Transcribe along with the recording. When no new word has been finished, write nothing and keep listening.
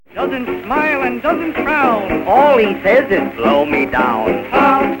doesn't smile and doesn't frown. All he says is blow me down.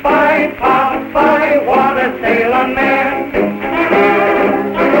 Popeye, Popeye, what a sailor man.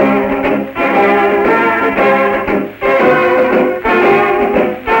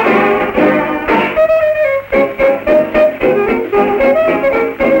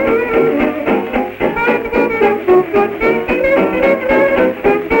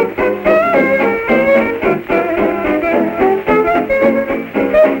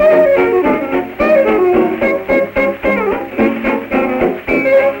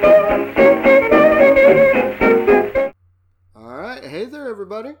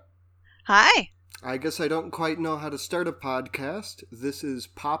 Hi. I guess I don't quite know how to start a podcast. This is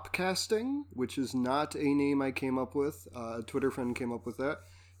Popcasting, which is not a name I came up with. A Twitter friend came up with that.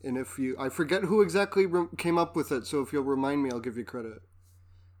 And I forget who exactly came up with it, so if you'll remind me, I'll give you credit.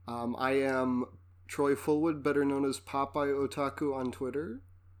 I am Troy Fullwood, better known as Popeye Otaku on Twitter.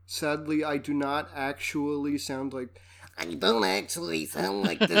 Sadly, I do not actually sound like... I don't actually sound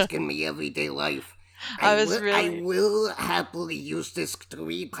like this in my everyday life. I will happily use this to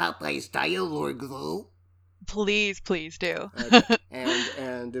read Popeye's dialogue, though. Please do.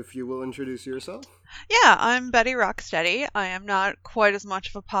 And if you will introduce yourself? Yeah, I'm Betty Rocksteady. I am not quite as much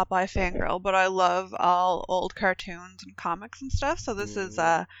of a Popeye fangirl, but I love all old cartoons and comics and stuff, so this is,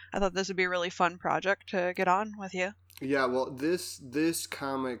 I thought this would be a really fun project to get on with you. Yeah, well, this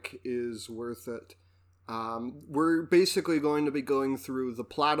comic is worth it. We're basically going to be going through the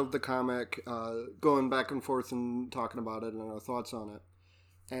plot of the comic, going back and forth and talking about it and our thoughts on it.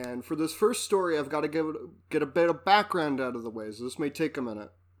 And for this first story, I've got to get a bit of background out of the way, so this may take a minute.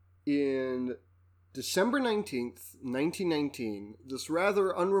 In December 19th, 1919, this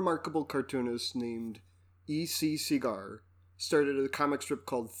rather unremarkable cartoonist named E.C. Segar started a comic strip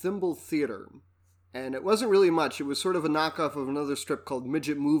called Thimble Theater. And it wasn't really much. It was sort of a knockoff of another strip called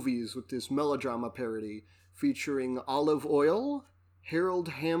Midget Movies with this melodrama parody featuring Olive Oyl, Harold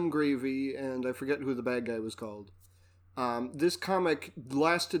Hamgravy, and I forget who the bad guy was called. This comic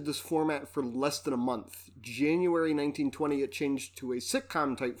lasted this format for less than a month. January 1920, it changed to a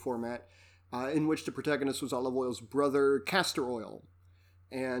sitcom-type format in which the protagonist was Olive Oyl's brother, Castor Oyl.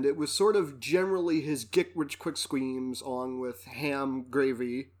 And it was sort of generally his get-rich-quick schemes along with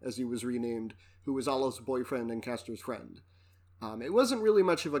Hamgravy, as he was renamed, who was Olive's boyfriend and Castor's friend. It wasn't really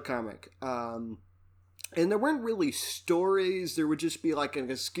much of a comic. And there weren't really stories. There would just be like an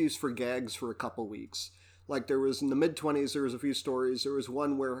excuse for gags for a couple weeks. Like there was in the mid-20s, there was a few stories. There was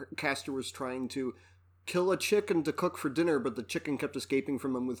one where Castor was trying to kill a chicken to cook for dinner, but the chicken kept escaping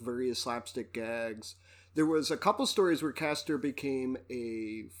from him with various slapstick gags. There was a couple stories where Castor became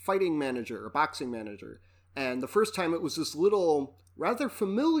a fighting manager, a boxing manager. And the first time it was this little, rather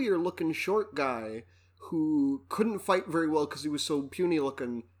familiar-looking short guy who couldn't fight very well because he was so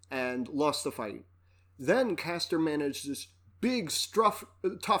puny-looking and lost the fight. Then Castor managed this big,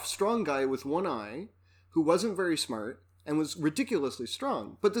 tough, strong guy with one eye who wasn't very smart and was ridiculously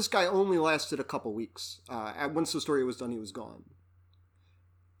strong. But this guy only lasted a couple weeks. Once the story was done, he was gone.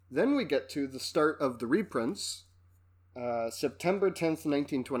 Then we get to the start of the reprints, September 10th,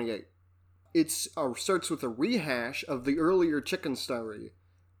 1928. It starts with a rehash of the earlier chicken story.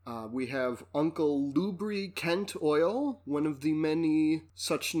 We have Uncle Lubri Kent Oyl, one of the many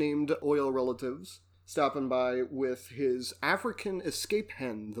such named Oyl relatives, stopping by with his African escape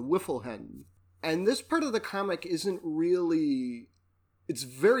hen, the Wiffle Hen. And this part of the comic isn't really... It's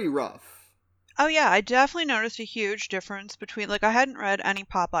very rough. Oh yeah, I definitely noticed a huge difference between, like, I hadn't read any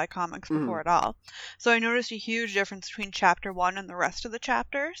Popeye comics before at all. So I noticed a huge difference between chapter 1 and the rest of the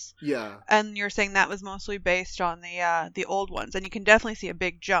chapters. Yeah. And you're saying that was mostly based on the old ones. And you can definitely see a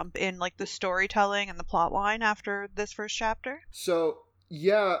big jump in, like, the storytelling and the plot line after this first chapter. So,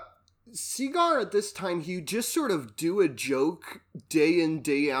 yeah, Segar at this time, he'd just sort of do a joke day in,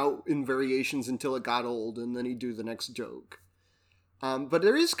 day out in variations until it got old, and then he'd do the next joke. But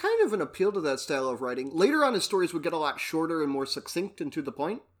there is kind of an appeal to that style of writing. Later on, his stories would get a lot shorter and more succinct and to the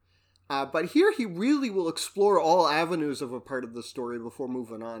point. But here, he really will explore all avenues of a part of the story before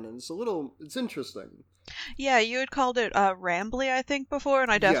moving on, and it's interesting. Yeah, you had called it rambly, I think, before,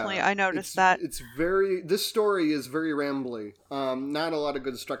 and I noticed that. This story is very rambly. Not a lot of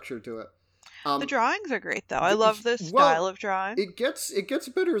good structure to it. The drawings are great, though. I love this style of drawing. It gets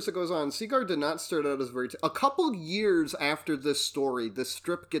better as it goes on. Segar did not start out as a couple years after this story, this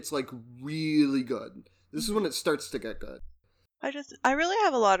strip gets, like, really good. This is when it starts to get good. I really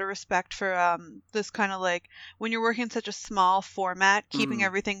have a lot of respect for this kind of, like, when you're working in such a small format, keeping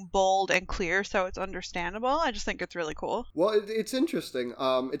everything bold and clear so it's understandable. I just think it's really cool. Well, it's interesting.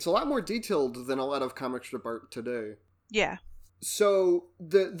 It's a lot more detailed than a lot of comic strip art today. Yeah. So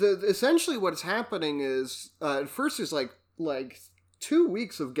the essentially what's happening is at first there's like 2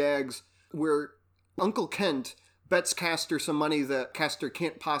 weeks of gags where Uncle Kent bets Castor some money that Castor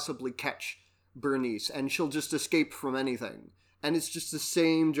can't possibly catch Bernice, and she'll just escape from anything. And it's just the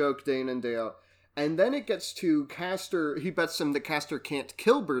same joke day in and day out. And then it gets to Castor, he bets him that Castor can't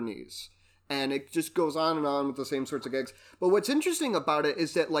kill Bernice. And it just goes on and on with the same sorts of gags. But what's interesting about it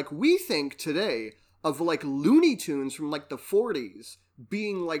is that, like, we think today of, like, Looney Tunes from, like, the 40s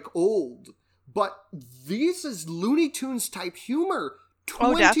being, like, old. But this is Looney Tunes type humor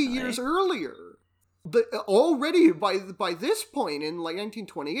 20 years earlier. But already by this point in, like,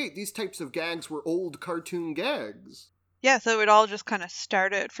 1928, these types of gags were old cartoon gags. Yeah, so it all just kind of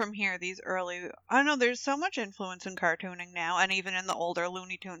started from here, these early... I don't know, there's so much influence in cartooning now, and even in the older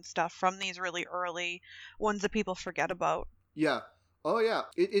Looney Tunes stuff from these really early ones that people forget about. Yeah. Oh, yeah.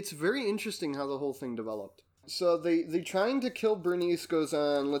 It's very interesting how the whole thing developed. So they trying to kill Bernice goes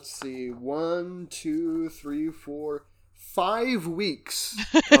on, let's see, 1, 2, 3, 4, 5 weeks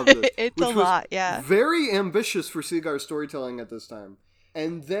of this. It's a lot, yeah. Very ambitious for Seagar storytelling at this time.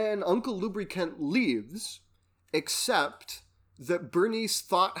 And then Uncle Lubricant leaves... except that Bernice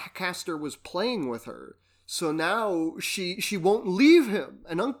thought Castor was playing with her. So now she won't leave him.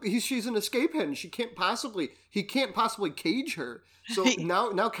 And she's an escape hen. He can't possibly cage her. So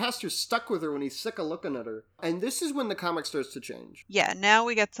now Castor's stuck with her when he's sick of looking at her. And this is when the comic starts to change. Yeah, now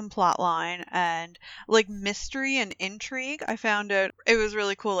we get some plot line and, like, mystery and intrigue. I found it was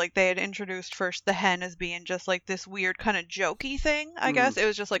really cool. Like, they had introduced first the hen as being just, like, this weird kind of jokey thing, I guess. It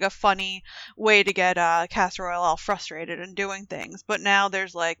was just, like, a funny way to get Castor Oyl all frustrated and doing things. But now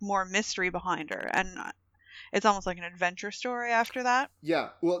there's, like, more mystery behind her. And it's almost like an adventure story after that. Yeah,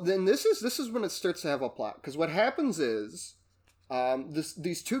 well, then this is when it starts to have a plot. Because what happens is...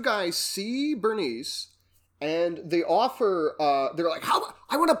 these two guys see Bernice, and they offer, they're like,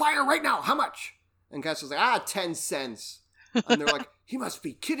 I want to buy her right now, how much? And Castor's like, 10 cents. And they're like, he must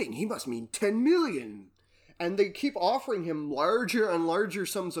be kidding, he must mean 10 million. And they keep offering him larger and larger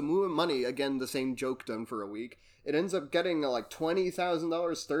sums of money, again, the same joke done for a week. It ends up getting like $20,000,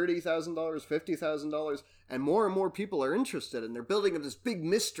 $30,000, $50,000, and more people are interested, and they're building up this big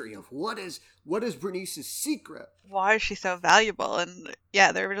mystery of what is Bernice's secret? Why is she so valuable? And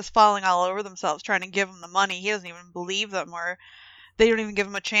yeah, they're just falling all over themselves trying to give him the money. He doesn't even believe them, or they don't even give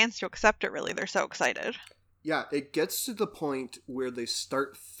him a chance to accept it, really. They're so excited. Yeah, it gets to the point where they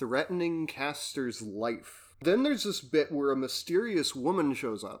start threatening Castor's life. Then there's this bit where a mysterious woman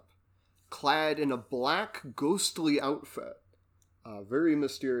shows up, clad in a black, ghostly outfit. Very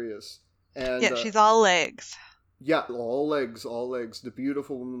mysterious. And, yeah, she's all legs. Yeah, all legs, the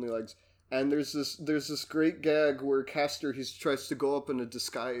beautiful womanly legs. And there's this great gag where Castor, he tries to go up in a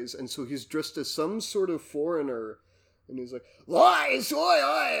disguise, and so he's dressed as some sort of foreigner. And he's like,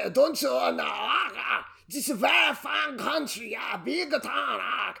 oi, don't you know, this is a very fine country, big town,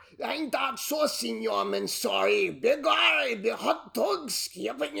 ain't that so, senor, man, sorry, big hot dogs,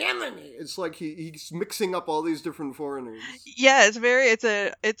 it's like he's mixing up all these different foreigners. Yeah,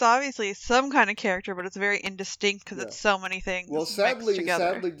 it's obviously some kind of character, but it's very indistinct because it's so many things. Well, sadly,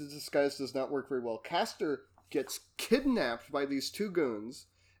 the disguise does not work very well. Castor gets kidnapped by these two goons,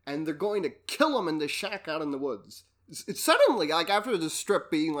 and they're going to kill him in the shack out in the woods. It's suddenly, like, after the strip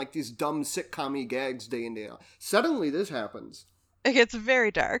being like these dumb sitcom-y gags day in, day out, suddenly this happens. It gets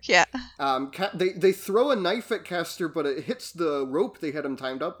very dark, yeah. They throw a knife at Castor, but it hits the rope they had him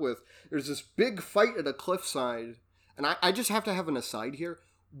timed up with. There's this big fight at a cliffside. And I just have to have an aside here.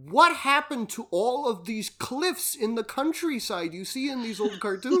 What happened to all of these cliffs in the countryside you see in these old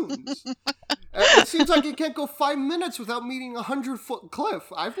cartoons? It seems like you can't go 5 minutes without meeting a 100-foot cliff.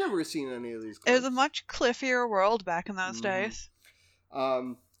 I've never seen any of these cliffs. It was a much cliffier world back in those days.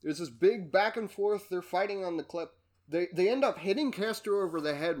 There's this big back and forth. They're fighting on the cliff. They end up hitting Castor over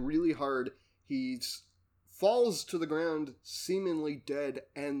the head really hard. He falls to the ground, seemingly dead,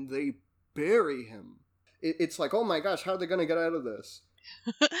 and they bury him. It's like, oh my gosh, how are they going to get out of this?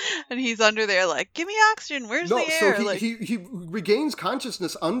 And he's under there like, give me oxygen, where's the air? So he regains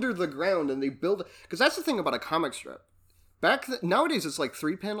consciousness under the ground, and they build... Because that's the thing about a comic strip. Nowadays it's like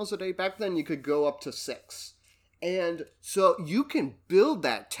 3 panels a day. Back then you could go up to 6. And so you can build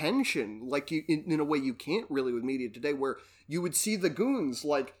that tension like you in a way you can't really with media today, where you would see the goons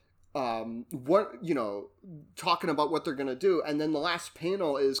like talking about what they're gonna do, and then the last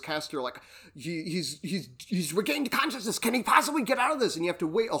panel is Castor like he's regained consciousness. Can he possibly get out of this? And you have to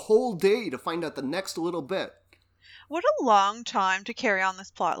wait a whole day to find out the next little bit. What a long time to carry on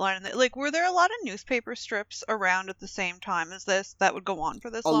this plot line. Like, were there a lot of newspaper strips around at the same time as this that would go on for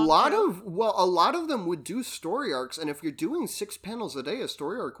this long? A lot of them would do story arcs, and if you're doing 6 panels a day, a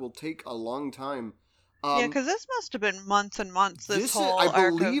story arc will take a long time. Yeah, because this must have been months and months. I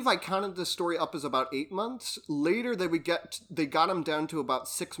believe I counted the story up as about 8 months. Later, they got him down to about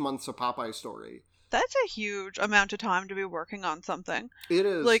 6 months of Popeye story. That's a huge amount of time to be working on something. It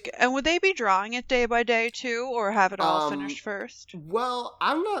is. Like, and would they be drawing it day by day too, or have it all finished first? Well,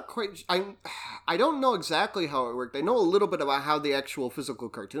 I'm not quite. I don't know exactly how it worked. I know a little bit about how the actual physical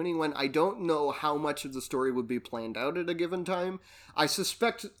cartooning went. I don't know how much of the story would be planned out at a given time. I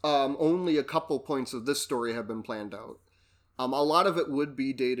suspect only a couple points of this story have been planned out. A lot of it would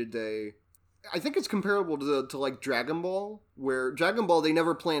be day to day. I think it's comparable to like Dragon Ball, where Dragon Ball, they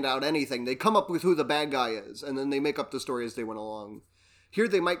never planned out anything. They come up with who the bad guy is, and then they make up the story as they went along. Here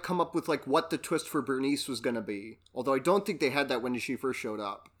they might come up with like what the twist for Bernice was going to be, although I don't think they had that when she first showed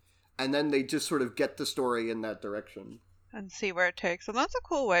up. And then they just sort of get the story in that direction. And see where it takes them. That's a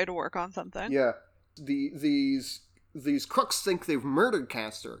cool way to work on something. Yeah. These crooks think they've murdered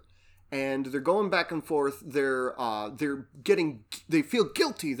Castor. And they're going back and forth. They feel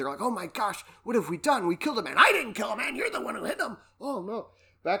guilty. They're like, oh my gosh, what have we done? We killed a man. I didn't kill a man. You're the one who hit him. Oh no.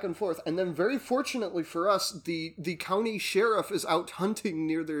 Back and forth. And then very fortunately for us, the county sheriff is out hunting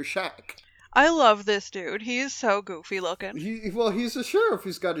near their shack. I love this dude. He's so goofy looking. He's a sheriff.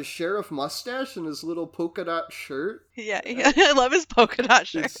 He's got his sheriff mustache and his little polka dot shirt. Yeah, I love his polka dot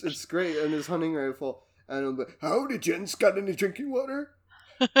shirt. It's great. And his hunting rifle. And I'm like, howdy, gents. Got any drinking water?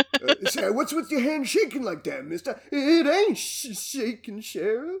 Say, what's with your hand shaking like that, mister? It ain't shaking,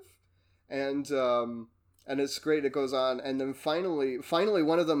 sheriff. And it's great. It goes on. And then finally,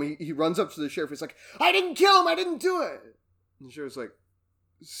 one of them, he runs up to the sheriff. He's like, I didn't kill him. I didn't do it. And the sheriff's like,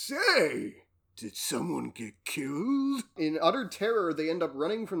 say, did someone get killed? In utter terror, they end up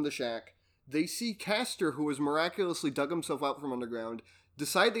running from the shack. They see Castor, who has miraculously dug himself out from underground,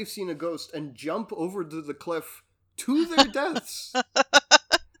 decide they've seen a ghost, and jump over to the cliff to their deaths.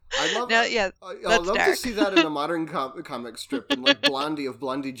 I love I'd love to see that in a modern comic strip, and like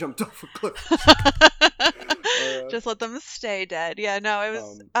Blondie jumped off a cliff. Just let them stay dead. Yeah, no, it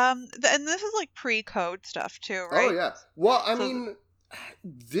was and this is like pre-code stuff too, right? Oh yeah. Well, I mean,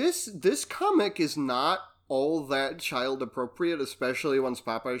 this comic is not all that child appropriate, especially once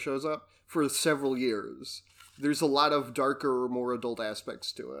Popeye shows up, for several years. There's a lot of darker, more adult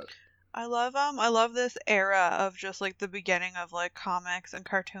aspects to it. I love this era of just like the beginning of like comics and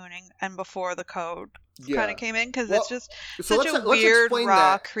cartooning and before the code kind of came in, because it's just such a weird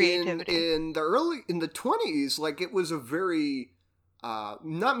raw creativity. In the 20s, like it was a very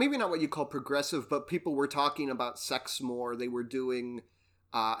not what you call progressive, but people were talking about sex more. They were doing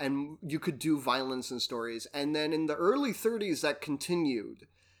and you could do violence in stories. And then in the early 30s that continued.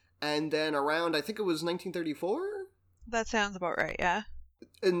 And then around, I think it was 1934? That sounds about right, yeah.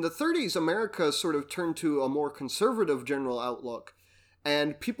 In the 30s, America sort of turned to a more conservative general outlook,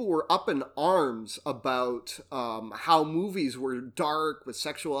 and people were up in arms about how movies were dark with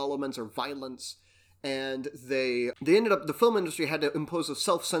sexual elements or violence, and they ended up, the film industry had to impose a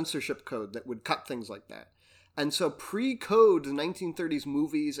self-censorship code that would cut things like that. And so pre-code, the 1930s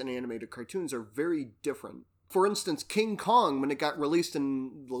movies and animated cartoons are very different. For instance, King Kong, when it got released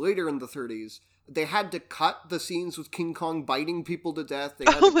later in the 30s, they had to cut the scenes with King Kong biting people to death. They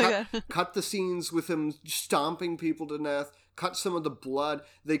had to cut the scenes with him stomping people to death, cut some of the blood.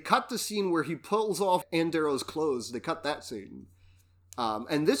 They cut the scene where he pulls off Andero's clothes. They cut that scene.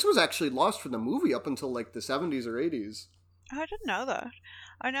 And this was actually lost from the movie up until like the 70s or 80s. I didn't know that.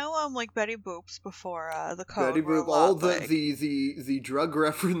 I know like Betty Boops before the code. Betty Boop, all the drug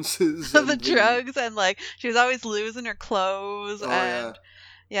references. The drugs, and like she was always losing her clothes.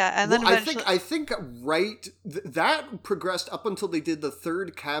 Yeah, and then eventually... I think that progressed up until they did the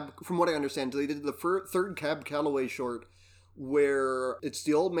third Cab, from what I understand, they did the third Cab Calloway short, where it's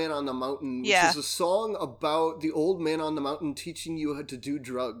The Old Man on the Mountain, which is a song about the old man on the mountain teaching you how to do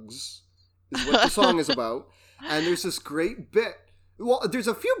drugs, is what the song is about. And there's this great bit. Well, there's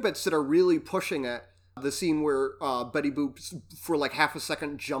a few bits that are really pushing it. The scene where Betty Boop, for like half a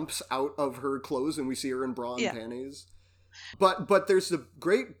second, jumps out of her clothes and we see her in bra and panties. But there's the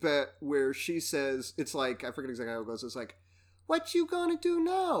great bit where she says, it's like, I forget exactly how it goes, it's like, what you gonna do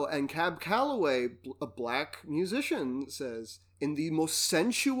now? And Cab Calloway, a black musician, says, in the most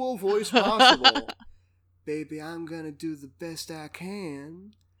sensual voice possible, baby, I'm gonna do the best I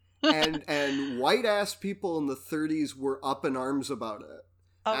can. And white-ass people in the 30s were up in arms about it.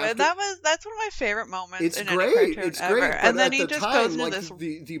 Oh, man, that's one of my favorite moments It's in great. any cartoon It's ever. great. And But then at he the just time, goes into like this.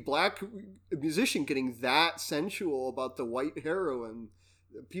 the black musician getting that sensual about the white heroine,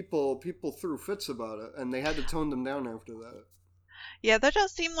 people threw fits about it, and they had to tone them down after that. Yeah, that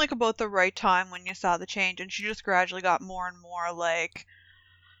does seem like about the right time when you saw the change, and she just gradually got more and more like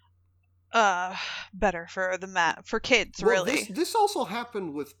better for for kids, Well, really. this also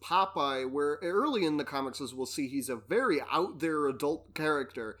happened with Popeye, where early in the comics, as we'll see, he's a very out there adult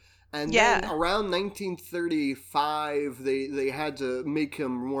character. And then Yeah. around 1935, they had to make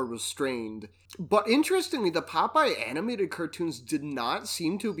him more restrained. But interestingly, the Popeye animated cartoons did not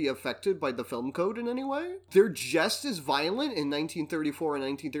seem to be affected by the film code in any way. They're just as violent in 1934 and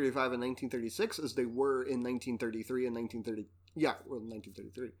 1935 and 1936 as they were in 1933 and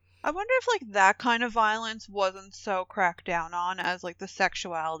 1933. I wonder if like that kind of violence wasn't so cracked down on as like the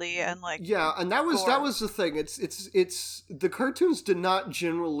sexuality and like Yeah, and that was gore. the thing. It's the cartoons did not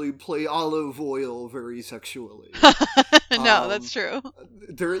generally play Olive Oyl very sexually. No, that's true.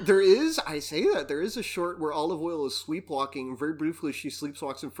 There is, I say that, there is a short where Olive Oyl is sleepwalking, and very briefly she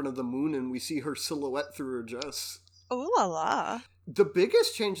sleepwalks in front of the moon, and we see her silhouette through her dress. Ooh la la. The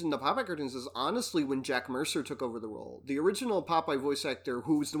biggest change in the Popeye cartoons is honestly when Jack Mercer took over the role. The original Popeye voice actor,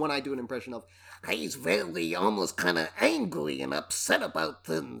 who's the one I do an impression of, He's very almost kind of angry and upset about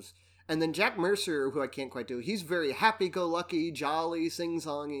things. and then Jack Mercer, who I can't quite do, he's very happy-go-lucky, jolly,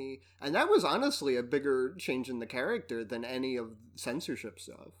 sing-songy, and that was honestly a bigger change in the character than any of censorship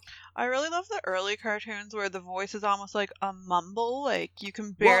stuff. I really love the early cartoons where the voice is almost like a mumble, like you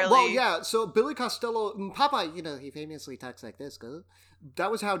can barely. Well, yeah. So Billy Costello, Popeye, He famously talks like this, go.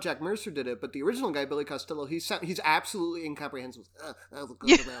 that was how Jack Mercer did it. But the original guy, Billy Costello, he's absolutely incomprehensible. I'll go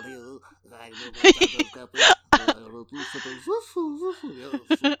Yeah. about here.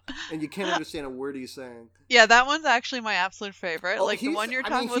 And you can't understand a word he's saying. Yeah, that one's actually my absolute favorite. Oh, like the one you're I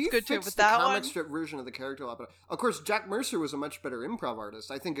talking mean, about's he good too, fixed but the that comic one. strip version of the character a lot better. Of course, Jack Mercer was a much better improv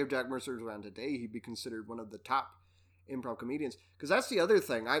artist. I think if Jack Mercer was around today, he'd be considered one of the top improv comedians. Because that's the other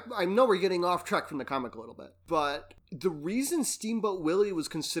thing. I know we're getting off track from the comic a little bit, but the reason Steamboat Willie was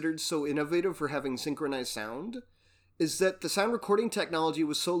considered so innovative for having synchronized sound is that the sound recording technology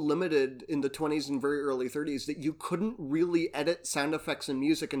was so limited in the 20s and very early 30s that you couldn't really edit sound effects and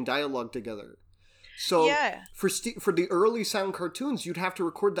music and dialogue together. So Yeah. for the early sound cartoons, you'd have to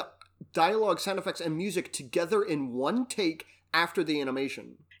record the dialogue, sound effects, and music together in one take after the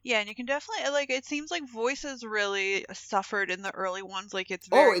animation. Yeah, and you can definitely like. It seems like voices really suffered in the early ones. Like it's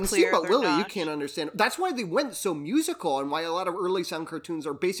very In clear Steamboat they're Willie, you not. can't understand. That's why they went so musical and why a lot of early sound cartoons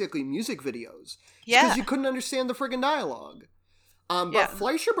are basically music videos. Yeah. Because you couldn't understand the friggin' dialogue. But Yeah.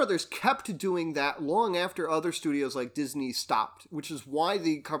 Fleischer Brothers kept doing that long after other studios like Disney stopped, which is why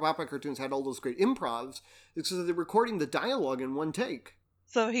the Popeye cartoons had all those great improvs, because they're recording the dialogue in one take.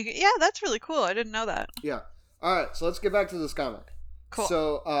 So yeah, that's really cool. I didn't know that. Yeah. All right, so let's get back to this comic. Cool.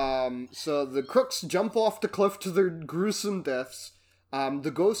 So the crooks jump off the cliff to their gruesome deaths.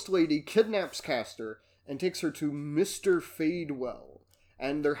 The ghost lady kidnaps Castor and takes her to Mr. Fadewell.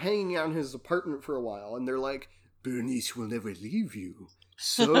 And they're hanging out in his apartment for a while, and they're like, Bernice will never leave you,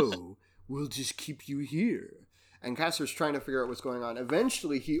 so we'll just keep you here. And Castor's trying to figure out what's going on.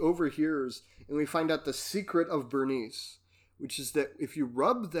 Eventually, he overhears, and we find out the secret of Bernice, which is that if you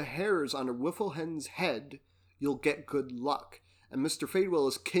rub the hairs on a wiffle hen's head, you'll get good luck. And Mr. Fadewell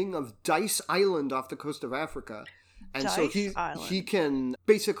is king of Dice Island off the coast of Africa. And so he can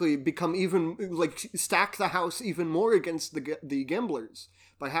basically become even, like, stack the house even more against the gamblers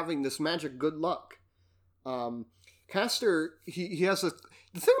by having this magic good luck. Castor, he has the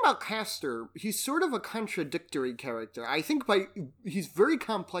thing about Castor, he's sort of a contradictory character. I think he's very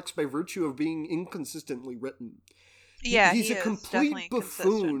complex by virtue of being inconsistently written. Yeah, he's he a is complete definitely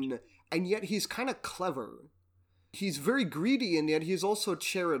buffoon, consistent. and yet he's kind of clever. He's very greedy, and yet he's also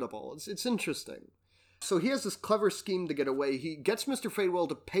charitable. It's interesting. So he has this clever scheme to get away. He gets Mr. Fadewell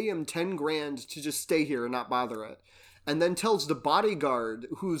to pay him 10 grand to just stay here and not bother it. And then tells the bodyguard,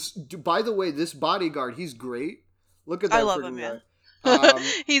 who's, by the way, this bodyguard, he's great. Look at that I love friggin' him, man. guy.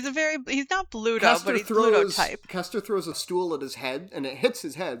 He's not Bluto, but he's Bluto type. Castor throws a stool at his head, and it hits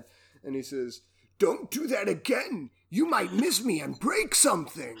his head. And he says, "Don't do that again. You might miss me and break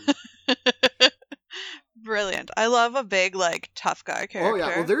something." Brilliant. I love a big, like, tough guy character. Oh,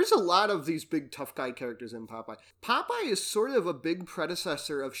 yeah. Well, there's a lot of these big tough guy characters in Popeye. Popeye is sort of a big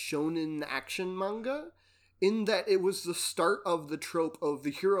predecessor of shonen action manga, in that it was the start of the trope of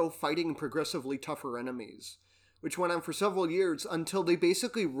the hero fighting progressively tougher enemies, which went on for several years until they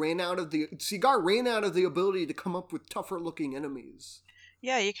basically Cigar ran out of the ability to come up with tougher looking enemies.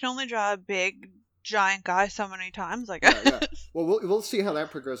 Yeah, you can only draw big, giant guy so many times, I Yeah, guess. yeah. Well, we'll see how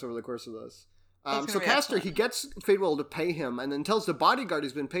that progresses over the course of this. That's So gonna be Castor, excellent. he gets Fadewell to pay him, and then tells the bodyguard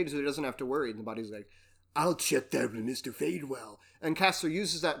he's been paid so he doesn't have to worry. And the body's like, I'll check that with Mr. Fadewell. And Castor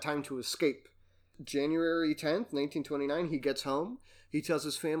uses that time to escape. January 10th, 1929, he gets home. He tells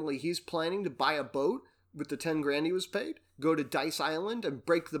his family he's planning to buy a boat with the 10 grand he was paid, go to Dice Island, and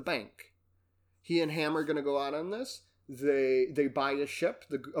break the bank. He and Ham are going to go out on this. They buy a ship.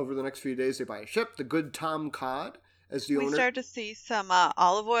 Over the next few days, they buy a ship. The Good Tom Cod as the We owner. start to see some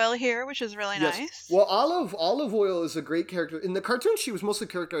Olive Oyl here, which is really Yes. nice. Well, Olive Oyl is a great character. In the cartoon, she was mostly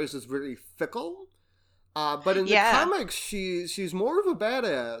characterized as very fickle. But in the comics, she's more of a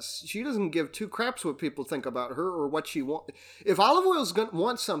badass. She doesn't give two craps what people think about her or what she wants. If Olive Oyl's gonna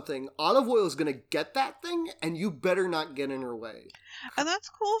want something, Olive Oyl is gonna get that thing, and you better not get in her way. And that's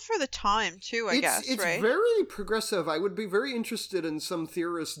cool for the time, too, I guess, It's right? very progressive. I would be very interested in some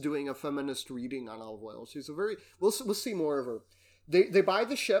theorists doing a feminist reading on Olive Oyl. She's a very... We'll see more of her. They buy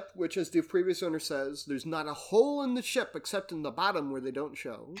the ship, which, as the previous owner says, there's not a hole in the ship except in the bottom where they don't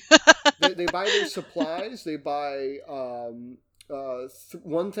show. They buy their supplies. They buy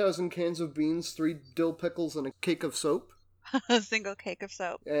 1,000 cans of beans, 3 dill pickles, and a cake of soap. A single cake of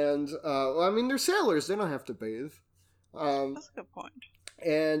soap. And, I mean, they're sailors. They don't have to bathe. That's a good point.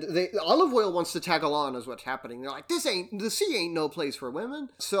 And Olive Oyl wants to tag along is what's happening. They're like, the sea ain't no place for women.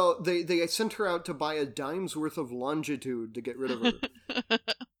 So they sent her out to buy a dime's worth of longitude to get rid of her.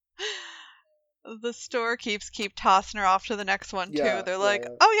 The store keep tossing her off to the next one, too. Yeah, They're yeah, like,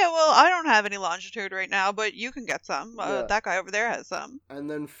 yeah. oh, yeah, well, I don't have any longitude right now, but you can get some. Yeah. That guy over there has some. And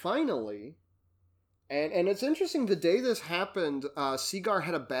then finally, and it's interesting, the day this happened, Seagar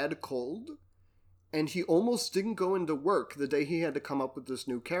had a bad cold, and he almost didn't go into work the day he had to come up with this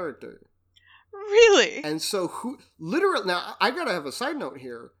new character. Really? And so literally, now I gotta have a side note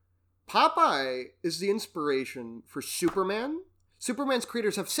here. Popeye is the inspiration for Superman. Superman's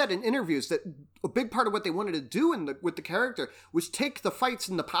creators have said in interviews that a big part of what they wanted to do with the character was take the fights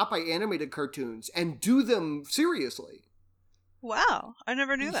in the Popeye animated cartoons and do them seriously. Wow, I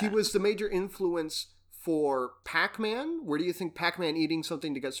never knew that. He was the major influence for Pac-Man. Where do you think Pac-Man eating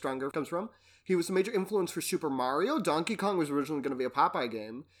something to get stronger comes from? He was the major influence for Super Mario. Donkey Kong was originally going to be a Popeye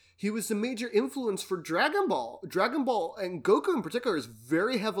game. He was the major influence for Dragon Ball. Dragon Ball, and Goku in particular, is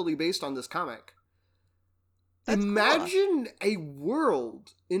very heavily based on this comic. That's Imagine a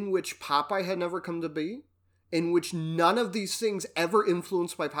world in which Popeye had never come to be, in which none of these things ever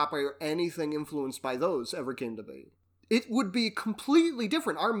influenced by Popeye or anything influenced by those ever came to be. It would be completely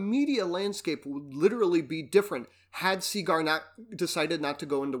different. Our media landscape would literally be different had Seagar not decided not to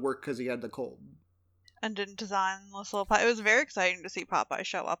go into work because he had the cold. And didn't design this little Popeye. It was very exciting to see Popeye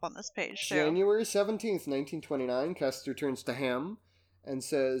show up on this page, too. January 17th, 1929, Castor turns to Ham and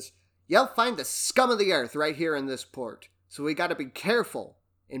says, "You'll find the scum of the earth right here in this port, so we gotta be careful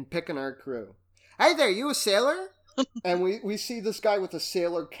in picking our crew. Hey there, you a sailor?" And we see this guy with a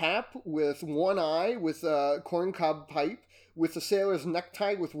sailor cap, with one eye, with a corncob pipe, with a sailor's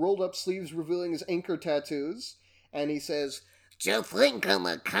necktie with rolled up sleeves revealing his anchor tattoos. And he says, Do you think I'm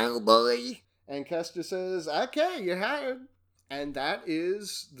a cowboy? and Castor says, "Okay, you're hired." And that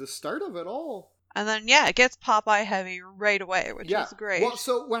is the start of it all. And then, yeah, it gets Popeye heavy right away, which is great. Well,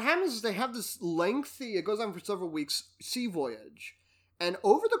 so what happens is they have this lengthy, it goes on for several weeks, sea voyage. And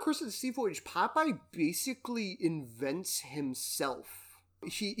over the course of the sea voyage, Popeye basically invents himself.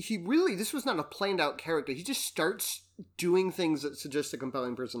 He really, this was not a planned out character. He just starts doing things that suggest a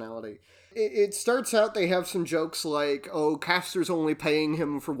compelling personality. It starts out, they have some jokes like, oh, Castor's only paying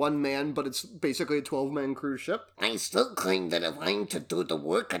him for one man, but it's basically a 12-man cruise ship. I still claim that if I'm to do the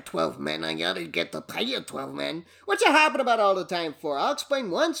work of 12 men, I ought to get the pay of 12 men. What you hopping about all the time for? I'll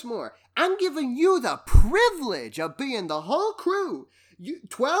explain once more. I'm giving you the privilege of being the whole crew.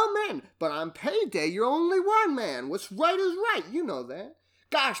 12 men, but on payday, you're only one man. What's right is right. You know that.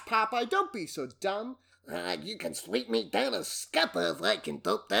 Gosh, Popeye, don't be so dumb. You can sweep me down a scupper if I can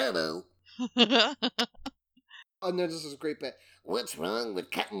dope that out. Oh, no, this is a great bit. What's wrong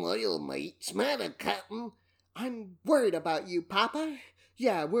with Captain Oil, mate? Smarter, Captain. I'm worried about you, Popeye.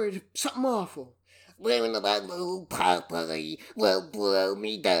 Yeah, worried something awful. Worrying about little Popeye. Well, blow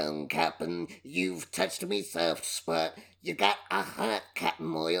me down, Captain. You've touched me soft spot. You got a heart,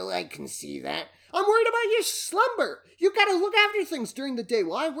 Captain Oil, I can see that. I'm worried about your slumber. You gotta look after things during the day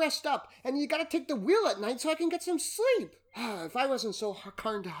while I rest up, and you gotta take the wheel at night so I can get some sleep. If I wasn't so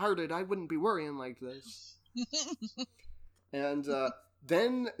kind-hearted, I wouldn't be worrying like this. And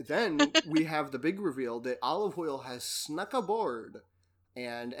then we have the big reveal that Olive Oyl has snuck aboard,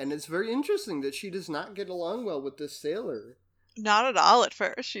 and it's very interesting that she does not get along well with this sailor. Not at all at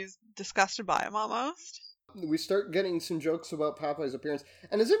first. She's disgusted by him almost. We start getting some jokes about Popeye's appearance.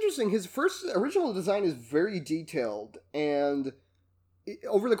 And it's interesting, his first original design is very detailed, and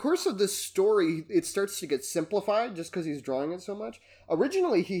over the course of this story, it starts to get simplified just because he's drawing it so much.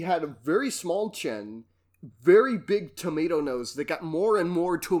 Originally, he had a very small chin, very big tomato nose that got more and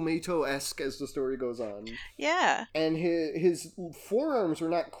more tomato-esque as the story goes on. Yeah. And his forearms are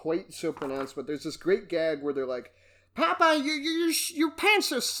not quite so pronounced, but there's this great gag where they're like, Popeye, your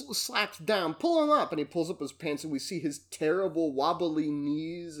pants are slacked down. Pull them up. And he pulls up his pants, and we see his terrible wobbly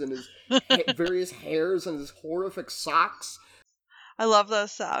knees and his various hairs and his horrific socks. I love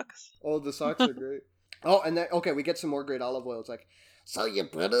those socks. Oh, the socks are great. Oh, and then, okay, we get some more great Olive Oyl. It's like, So your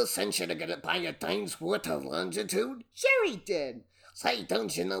brother sent you to get it by a time's worth of longitude? sure he did. Say,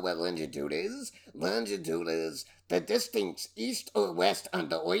 don't you know what longitude is? Longitude is the distance east or west on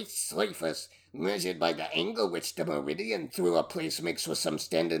the Earth's surface, measured by the angle which the meridian through a place makes with some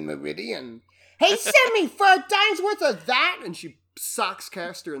standard meridian. Hey, send me 4 times worth of that! And she socks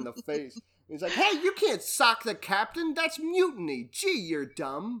Castor in the face. He's like, hey, you can't sock the captain. That's mutiny. Gee, you're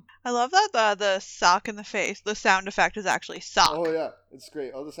dumb. I love that the sock in the face, the sound effect is actually sock. Oh, yeah. It's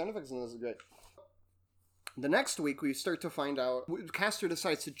great. Oh, the sound effects in this is great. The next week, we start to find out, Castor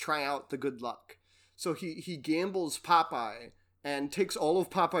decides to try out the good luck. So he gambles Popeye and takes all of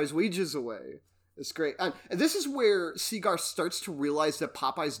Popeye's wages away. It's great. And this is where Seagar starts to realize that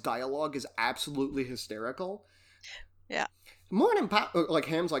Popeye's dialogue is absolutely hysterical. Yeah. Morning, like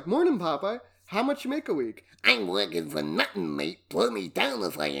Ham's like, morning, Popeye. How much you make a week? I'm working for nothing, mate. Blow me down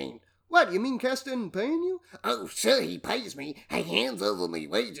if I ain't. What, you mean Castor isn't paying you? Oh, sure, he pays me. He hands over me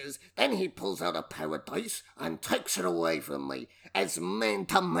wages. Then he pulls out a pair of dice and takes it away from me. As man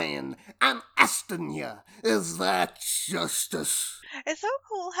to man, I'm asking you, is that justice? It's so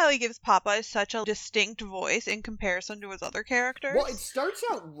cool how he gives Popeye such a distinct voice in comparison to his other characters. Well, it starts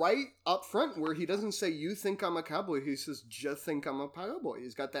out right up front where he doesn't say, you think I'm a cowboy. He says, just think I'm a cowboy.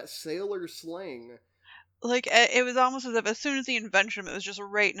 He's got that sailor slang. Like, it was almost as if as soon as he invented him, it was just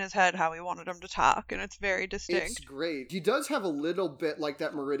right in his head how he wanted him to talk, and it's very distinct. It's great. He does have a little bit like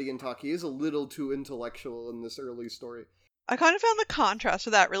that Meridian talk. He is a little too intellectual in this early story. I kind of found the contrast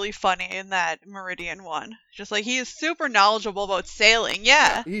to that really funny in that Meridian one. Just like, he is super knowledgeable about sailing,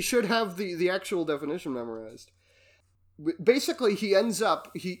 yeah. He should have the actual definition memorized. Basically, he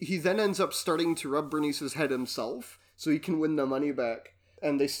then ends up starting to rub Bernice's head himself so he can win the money back.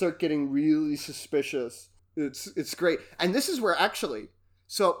 And they start getting really suspicious. It's great. And this is where actually,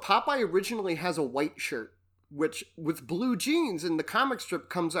 so Popeye originally has a white shirt, which with blue jeans, and the comic strip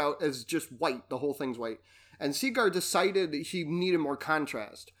comes out as just white. The whole thing's white. And Seagar decided he needed more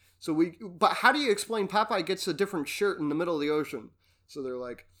contrast. But how do you explain Popeye gets a different shirt in the middle of the ocean? So they're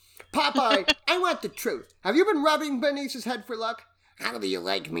like, Popeye, I want the truth. Have you been rubbing Bernice's head for luck? How do you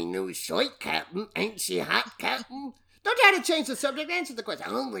like me new shirt, Captain? Ain't she hot, Captain? Don't try to change the subject. Answer the question.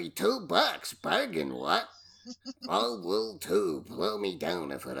 Only $2. Bargain, what? All will too. Blow me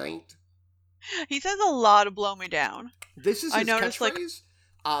down if it ain't. He says a lot of blow me down. This is his catchphrase.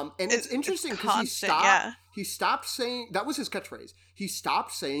 And it's interesting because he stopped saying, that was his catchphrase. He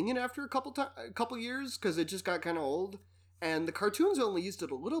stopped saying it after a couple years because it just got kind of old. And the cartoons only used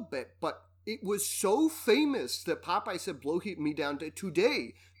it a little bit, but it was so famous that Popeye said blow me down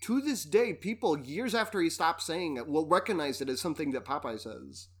today. To this day, people years after he stopped saying it will recognize it as something that Popeye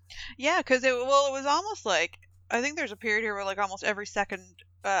says. Yeah, because it was almost like, I think there's a period here where like almost every second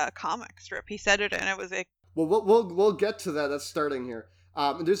comic strip he said it, and it was like... Well, we'll get to that. That's starting here.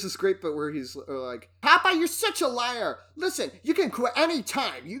 There's this great bit where he's like, Popeye, you're such a liar. Listen, you can quit any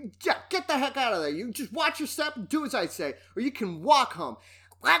time. You get the heck out of there. You just watch your step and do as I say, or you can walk home.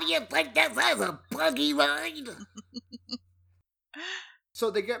 What do you think this is, a buggy ride? So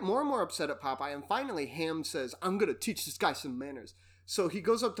they get more and more upset at Popeye, and finally Ham says, I'm going to teach this guy some manners. So he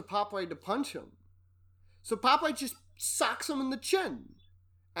goes up to Popeye to punch him. So Popeye just socks him in the chin.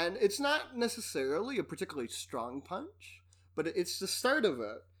 And it's not necessarily a particularly strong punch, but it's the start of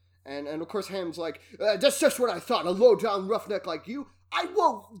it. And of course Ham's like, that's just what I thought, a low-down roughneck like you. I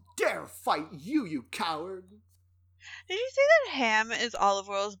won't dare fight you, you coward. Did you say that Ham is Olive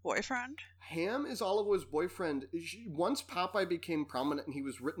Oyl's boyfriend? Ham is Olive Oyl's boyfriend. Once Popeye became prominent and he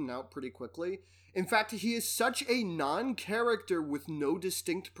was written out pretty quickly. In fact, he is such a non-character with no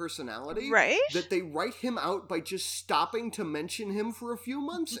distinct personality, right? That they write him out by just stopping to mention him for a few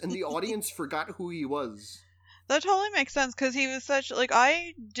months, and the audience forgot who he was. That totally makes sense because he was such like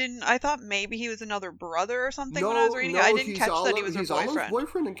I thought maybe he was another brother or something when I was reading it. I didn't catch that he was her boyfriend. He's Olive's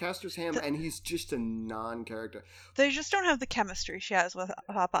boyfriend in Castor's Ham, and he's just a non-character. They just don't have the chemistry she has with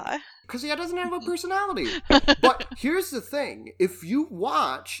Popeye. Because he doesn't have a personality. But here's the thing: if you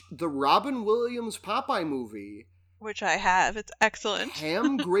watch the Robin Williams Popeye movie, which I have, it's excellent.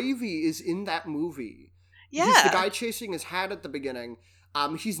 Ham Gravy is in that movie. Yeah, he's the guy chasing his hat at the beginning.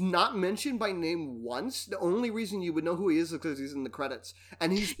 He's not mentioned by name once. The only reason you would know who he is because he's in the credits.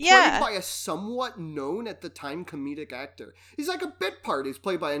 And he's played by a somewhat known at the time comedic actor. He's like a bit part. He's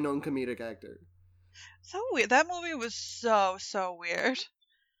played by a known comedic actor. So weird. That movie was so weird.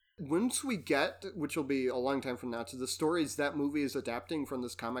 Once we get, which will be a long time from now, to the stories that movie is adapting from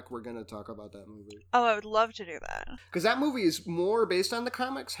this comic, we're going to talk about that movie. Oh, I would love to do that. Because that movie is more based on the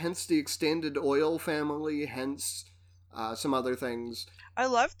comics, hence the extended Oyl family, hence some other things. I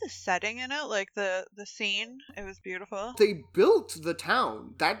loved the setting in it, like the scene. It was beautiful. They built the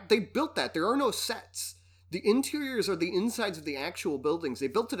town. They built that. There are no sets. The interiors are the insides of the actual buildings. They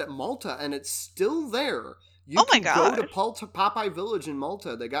built it at Malta, and it's still there. You can go to Popeye Village in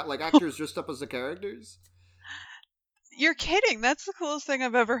Malta. They got like actors dressed up as the characters. You're kidding. That's the coolest thing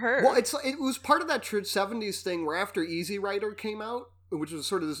I've ever heard. Well, it was part of that 70s thing where after Easy Rider came out, which was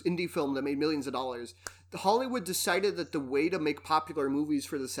sort of this indie film that made millions of dollars, Hollywood decided that the way to make popular movies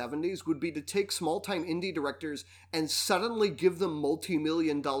for the 70s would be to take small-time indie directors and suddenly give them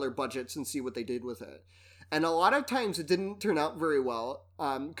multi-million-dollar budgets and see what they did with it. And a lot of times it didn't turn out very well,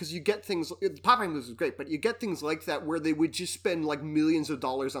 because you get things, Popeye movies was great, but you get things like that where they would just spend like millions of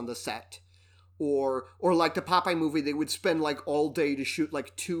dollars on the set. Or like the Popeye movie, they would spend like all day to shoot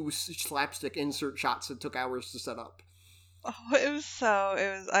like 2 slapstick insert shots that took hours to set up. Oh,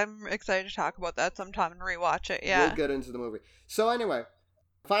 I'm excited to talk about that sometime and rewatch it, yeah. We'll get into the movie. So anyway,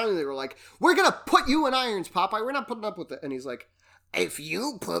 finally they were like, we're gonna put you in irons, Popeye, we're not putting up with it. And he's like, if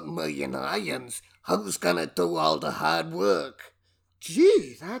you put me in irons, who's gonna do all the hard work?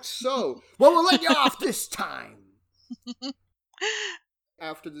 Gee, that's so. Well, we'll let you off this time.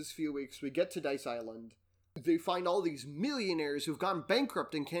 After this few weeks, we get to Dice Island. They find all these millionaires who've gone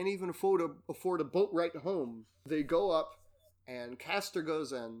bankrupt and can't even afford a boat ride home. They go up, and Castor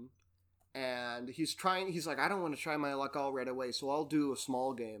goes in, and he's like, I don't want to try my luck all right away, so I'll do a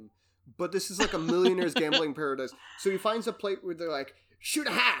small game. But this is like a millionaire's gambling paradise. So he finds a plate where they're like, shoot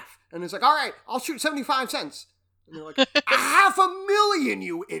a half. And he's like, all right, I'll shoot 75 cents. And they're like, $500,000,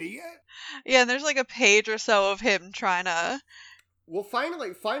 you idiot. Yeah, and there's like a page or so of him trying to... Well,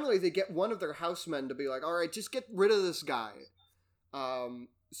 finally, they get one of their housemen to be like, all right, just get rid of this guy.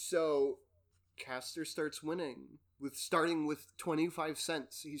 So Castor starts winning. Starting with 25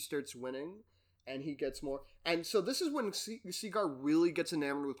 cents, he starts winning, and he gets more. And so this is when Seagar really gets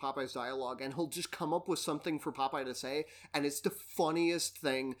enamored with Popeye's dialogue, and he'll just come up with something for Popeye to say, and it's the funniest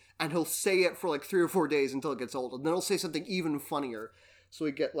thing, and he'll say it for like 3 or 4 days until it gets old, and then he'll say something even funnier. So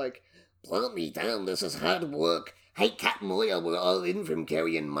we get like, blow me down, this is hard work. Hey, Captain Oyl, we're all in from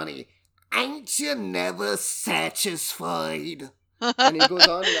carrying money. Ain't you never satisfied? And he goes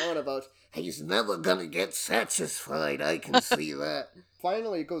on and on about, he's never gonna get satisfied, I can see that.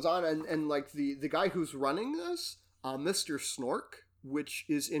 Finally, it goes on, and like the guy who's running this, Mr. Snork, which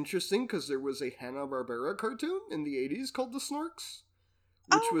is interesting because there was a Hanna-Barbera cartoon in the 80s called The Snorks,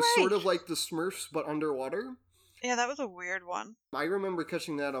 which was sort of like the Smurfs but underwater. Yeah, that was a weird one. I remember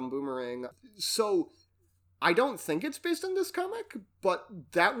catching that on Boomerang. So I don't think it's based on this comic, but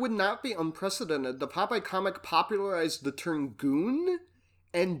that would not be unprecedented. The Popeye comic popularized the term goon,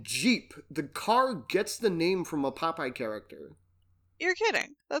 and Jeep, the car, gets the name from a Popeye character. You're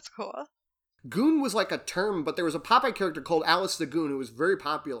kidding. That's cool. Goon was like a term, but there was a Popeye character called Alice the Goon who was very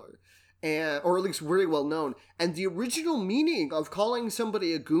popular, or at least very well known. And the original meaning of calling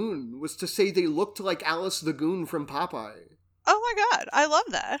somebody a goon was to say they looked like Alice the Goon from Popeye. Oh my god, I love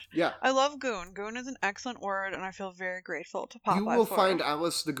that. Yeah. I love goon. Goon is an excellent word, and I feel very grateful to Popeye. You will find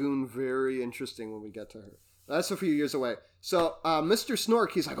Alice the Goon very interesting when we get to her. That's a few years away. So, Mr.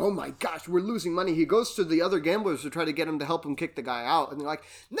 Snork, he's like, oh my gosh, we're losing money. He goes to the other gamblers to try to get him to help him kick the guy out. And they're like,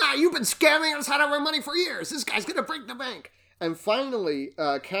 nah, you've been scamming us out of our money for years. This guy's gonna break the bank. And finally,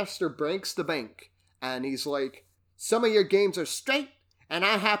 Castor breaks the bank. And he's like, some of your games are straight, and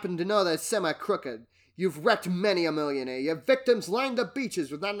I happen to know they're semi-crooked. You've wrecked many a millionaire. Your victims lined the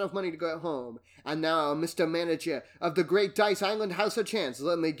beaches with not enough money to go home. And now, Mr. Manager of the Great Dice Island House of Chance,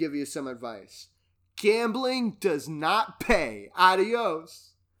 let me give you some advice. Gambling does not pay.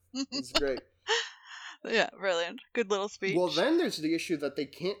 Adios. It's great. Yeah, brilliant. Good little speech. Well, then there's the issue that they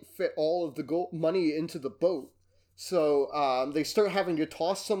can't fit all of the money into the boat. So they start having to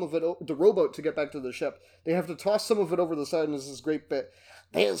toss some of it, the rowboat, to get back to the ship. They have to toss some of it over the side, and there's this great bit.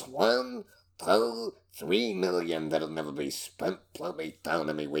 There's 1, 2, 3 million that'll never be spent. Blow me down,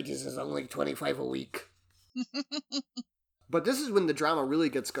 and my wages is only 25 a week. But this is when the drama really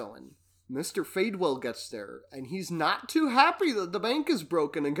gets going. Mr. Fadewell gets there, and he's not too happy that the bank is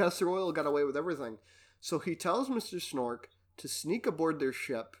broken and Castor Oyl got away with everything. So he tells Mr. Snork to sneak aboard their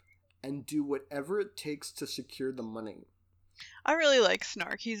ship and do whatever it takes to secure the money. I really like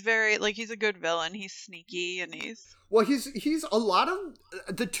Snork. He's very, he's a good villain. He's sneaky, and he's... Well, he's a lot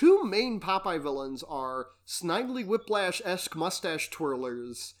of... The two main Popeye villains are Snidely Whiplash-esque mustache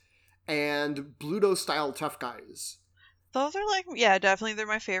twirlers and Bluto-style tough guys. Those are definitely they're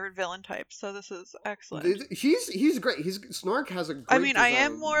my favorite villain types, so this is excellent. He's great. Snork has a great design. I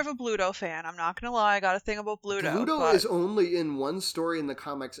am more of a Bluto fan. I'm not gonna lie, I got a thing about Bluto. Bluto is only in one story in the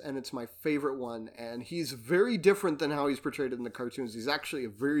comics, and it's my favorite one, and he's very different than how he's portrayed in the cartoons. He's actually a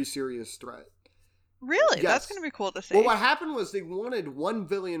very serious threat. Really? Yes. That's gonna be cool to see. Well, what happened was they wanted one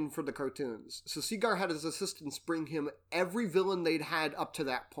villain for the cartoons, so Seagar had his assistants bring him every villain they'd had up to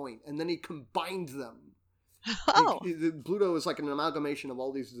that point, and then he combined them. Oh. Bluto is like an amalgamation of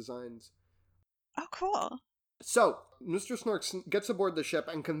all these designs. Oh, cool. So, Mr. Snork gets aboard the ship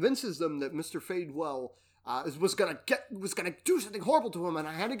and convinces them that Mr. Fadewell was gonna do something horrible to him, and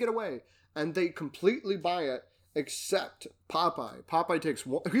I had to get away. And they completely buy it, except Popeye. Popeye takes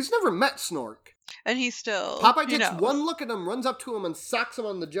one... He's never met Snork. And he's still... Popeye takes one look at him, runs up to him, and socks him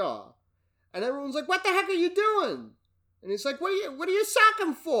on the jaw. And everyone's like, what the heck are you doing? And he's like, what do you sock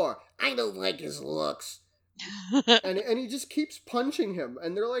him for? I don't like his looks. and he just keeps punching him,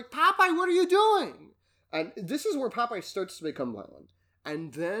 and they're like, Popeye, what are you doing? And this is where Popeye starts to become violent.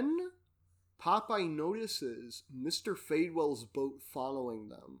 And then Popeye notices Mr. Fadewell's boat following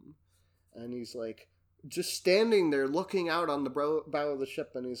them, and he's like just standing there looking out on the bow of the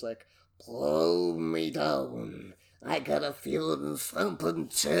ship, and he's like, blow me down. I got a feeling something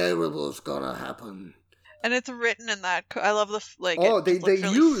terrible's gonna happen. And it's written in that... I love the... they really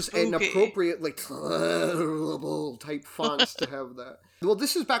use spooky. an appropriate, terrible type fonts to have that. Well,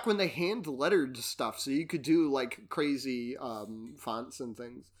 this is back when they hand-lettered stuff, so you could do, crazy fonts and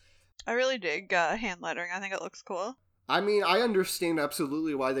things. I really dig hand lettering. I think it looks cool. I mean, I understand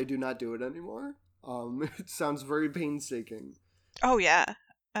absolutely why they do not do it anymore. It sounds very painstaking. Oh, yeah.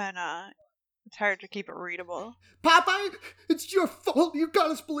 And, it's hard to keep it readable. Popeye, it's your fault. You got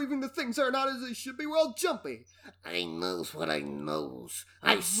us believing the things are not as they should be. We're all jumpy. I knows what I knows.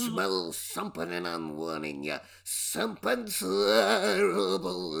 I smell something and I'm warning you. Something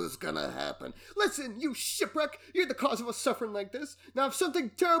terrible is gonna happen. Listen, you shipwreck. You're the cause of us suffering like this. Now, if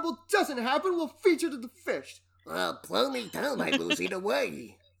something terrible doesn't happen, we'll feed you to the fish. Well, blow me down. I lose either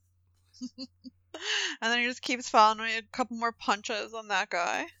way. And then he just keeps following me, a couple more punches on that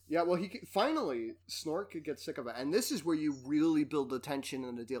guy. Yeah, well, finally, Snork gets sick of it. And this is where you really build the tension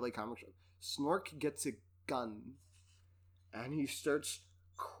in the Daily Comic Show. Snork gets a gun, and he starts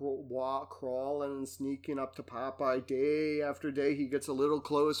crawling and sneaking up to Popeye day after day. He gets a little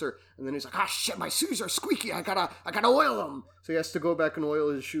closer, and then he's like, shit, my shoes are squeaky. I gotta oil them. So he has to go back and oil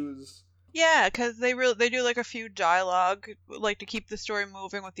his shoes. Yeah, because they do a few dialogue, to keep the story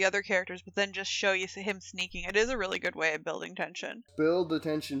moving with the other characters, but then just show you him sneaking. It is a really good way of building tension. Build the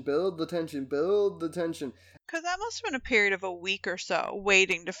tension, build the tension, build the tension. Because that must have been a period of a week or so,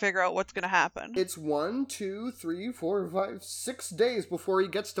 waiting to figure out what's going to happen. It's 1, 2, 3, 4, 5, 6 days before he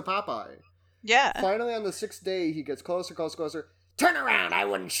gets to Popeye. Yeah. Finally, on the 6th day, he gets closer. Turn around, I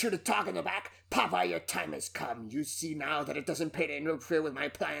wouldn't shoot a talk in the back. Popeye, your time has come. You see now that it doesn't pay to interfere with my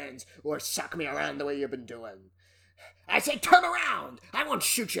plans or suck me around the way you've been doing. I say turn around! I won't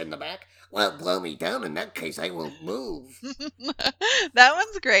shoot you in the back. Well, blow me down. In that case, I won't move. That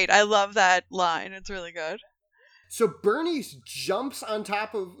one's great. I love that line. It's really good. So Bernice jumps on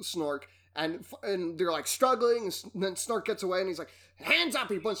top of Snork, and they're struggling, and then Snork gets away, and he's like, hands up!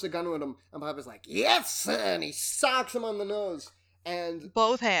 He points the gun at him, and Popeye's like, yes, sir! And he socks him on the nose. And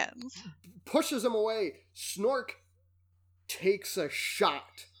both hands. Pushes him away. Snork takes a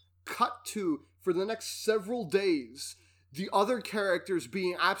shot. Cut to, for the next several days, the other characters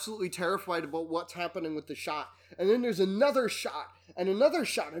being absolutely terrified about what's happening with the shot. And then there's another shot, and another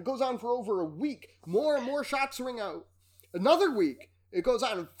shot. And it goes on for over a week. More and more shots ring out. Another week. It goes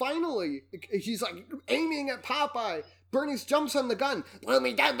on, and finally, he's aiming at Popeye. Bernice jumps on the gun. Blow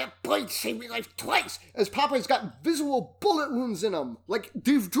me down, that point saved me life twice. As Popeye's got visible bullet wounds in him.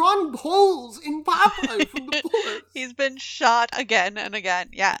 They've drawn holes in Popeye from the bullets. He's been shot again and again,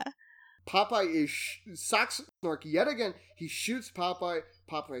 yeah. Popeye socks Snork yet again. He shoots Popeye.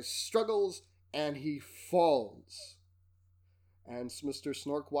 Popeye struggles, and he falls. And Mr.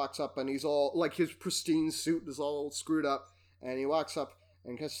 Snork walks up, and he's all, like, his pristine suit is all screwed up, and he walks up,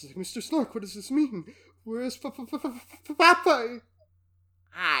 and Castor's like, Mr. Snork, what does this mean? Where's Popeye?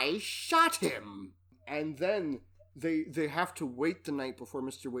 I shot him. And then they have to wait the night before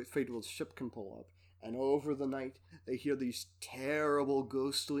Mr. Fadewell's ship can pull up. And over the night, they hear these terrible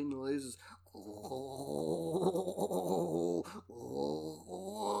ghostly noises.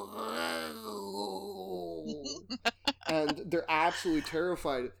 And they're absolutely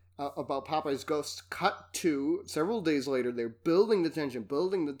terrified about Popeye's ghost. Cut to several days later, they're building the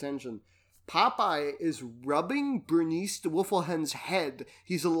tension. Popeye is rubbing Bernice the Whifflehen's head.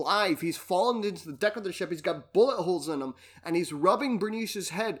 He's alive. He's fallen into the deck of the ship. He's got bullet holes in him. And he's rubbing Bernice's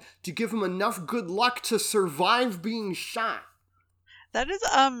head to give him enough good luck to survive being shot. That is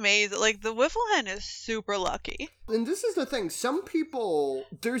amazing. Like, the Whifflehen is super lucky. And this is the thing. Some people,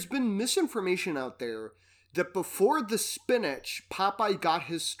 there's been misinformation out there that before the spinach, Popeye got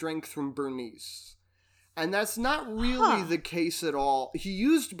his strength from Bernice. And that's not really the case at all. He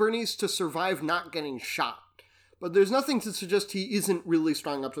used Bernice to survive not getting shot. But there's nothing to suggest he isn't really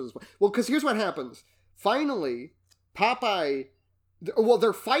strong up to this point. Well, because here's what happens. Finally, Popeye... Well,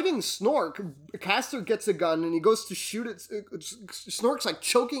 they're fighting Snork. Castor gets a gun, and he goes to shoot it. Snork's, like,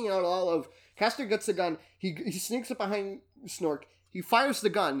 choking out Olive. Castor gets a gun. He sneaks up behind Snork. He fires the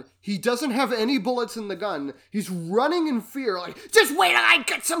gun. He doesn't have any bullets in the gun. He's running in fear, like, just wait till I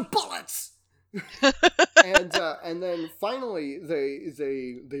get some bullets! And then finally they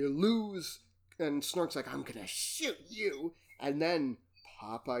lose, and Snork's like, I'm gonna shoot you. And then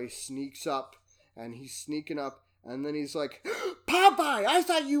Popeye sneaks up, and he's sneaking up, and then he's like, Popeye, I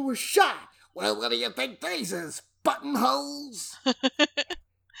thought you were shot. Well, what do you think these is? Buttonholes?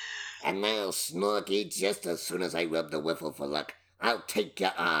 And now, Snorky, just as soon as I rub the whiffle for luck, I'll take you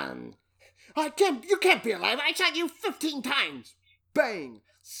on. You can't be alive. I shot you 15 times. Bang.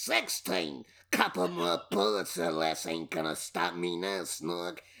 16. Couple more bullets or less ain't gonna stop me now,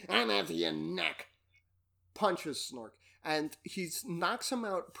 Snork. I'm after your neck. Punches Snork. And he knocks him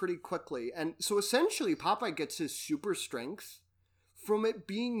out pretty quickly. And so essentially, Popeye gets his super strength from it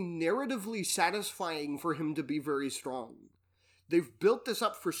being narratively satisfying for him to be very strong. They've built this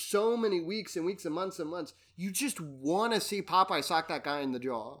up for so many weeks and weeks and months. You just want to see Popeye sock that guy in the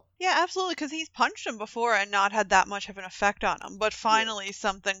jaw. Yeah, absolutely, because he's punched him before and not had that much of an effect on him. But finally,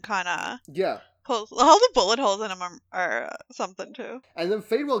 something kind of... Yeah. All the bullet holes in him are something, too. And then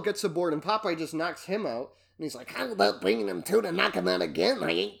Fadewell gets aboard, and Popeye just knocks him out. And he's like, how about bringing him to knock him out again?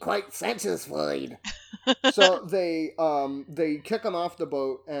 I ain't quite satisfied. So they kick him off the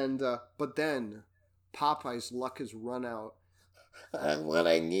boat, and but then Popeye's luck has run out. What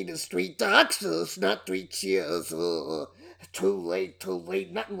I need is 3 doctors, not 3 cheers. Oh, too late,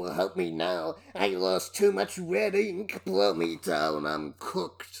 nothing will help me now. I lost too much red ink, blow me down, I'm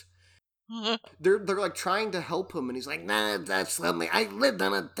cooked. They're like trying to help him, and he's like, nah, that's lovely. I lived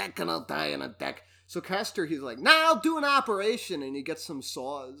on a deck and I'll die on a deck. So Castor, he's like, nah, I'll do an operation, and he gets some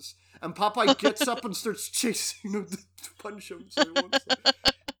saws. And Popeye gets up and starts chasing him to punch him.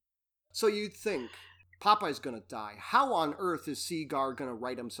 So you'd think, Popeye's gonna die. How on earth is Seagar gonna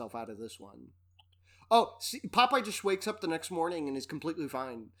write himself out of this one? Oh, Popeye just wakes up the next morning and is completely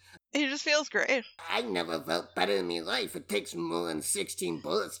fine. He just feels great. I never felt better in my life. It takes more than 16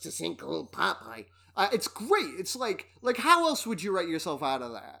 bullets to sink old Popeye. It's great. It's like how else would you write yourself out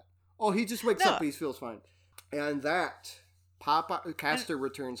of that? Oh, he just wakes up and he feels fine. And that, Castor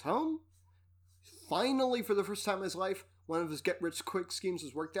returns home. Finally, for the first time in his life, one of his get-rich-quick schemes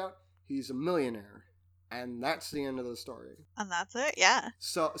has worked out. He's a millionaire. And that's the end of the story. And that's it, yeah.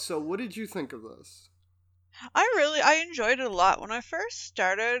 So what did you think of this? I enjoyed it a lot. When I first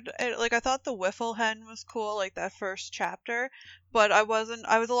started, I thought the Whiffle Hen was cool, like that first chapter, but I was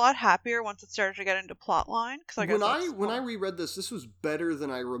a lot happier once it started to get into plotline. When I reread this was better than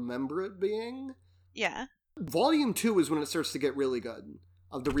I remember it being. Yeah. Volume 2 is when it starts to get really good,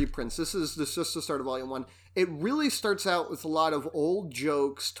 of the reprints. This is just the start of Volume 1. It really starts out with a lot of old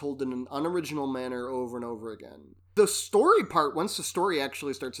jokes told in an unoriginal manner over and over again. The story part, once the story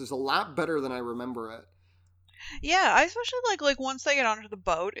actually starts, is a lot better than I remember it. Yeah, I especially like once they get onto the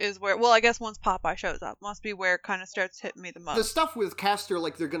boat is where, well, I guess once Popeye shows up, must be where it kind of starts hitting me the most. The stuff with Castor,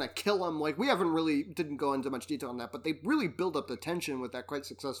 like they're gonna kill him, like we didn't go into much detail on that, but they really build up the tension with that quite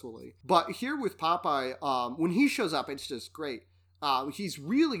successfully. But here with Popeye, when he shows up, it's just great. He's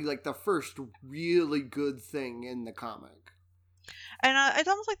really like the first really good thing in the comic. And it's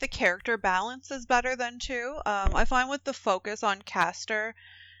almost like the character balance is better than too. I find with the focus on Castor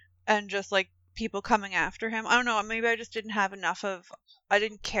and just like people coming after him. I don't know, maybe I just didn't have enough of, I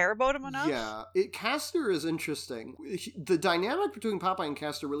didn't care about him enough. Yeah, Castor is interesting. The dynamic between Popeye and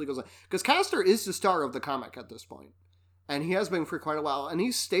Castor really goes on, because Castor is the star of the comic at this point, and he has been for quite a while, and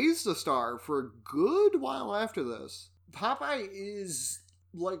he stays the star for a good while after this. Popeye is,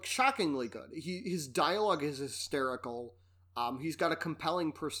 like, shockingly good. His dialogue is hysterical. He's got a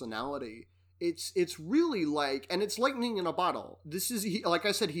compelling personality. It's really like, and it's lightning in a bottle. This is, like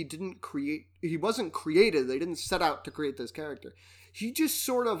I said, he wasn't created. They didn't set out to create this character. He just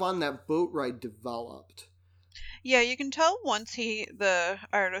sort of on that boat ride developed. Yeah, you can tell once the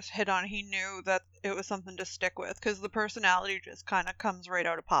artist hit on, he knew that it was something to stick with, because the personality just kind of comes right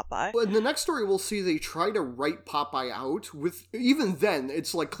out of Popeye. Well, in the next story, we'll see they try to write Popeye out with, even then,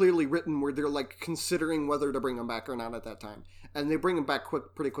 it's like clearly written where they're like considering whether to bring him back or not at that time. And they bring him back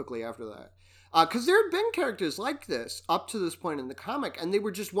pretty quickly after that. Because there had been characters like this up to this point in the comic, and they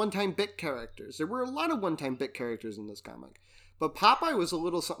were just one-time bit characters. There were a lot of one-time bit characters in this comic. But Popeye was a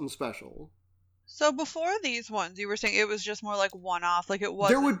little something special. So before these ones, you were saying it was just more like one-off, like it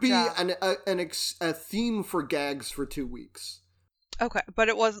wasn't. There would be a theme for gags for 2 weeks. Okay, but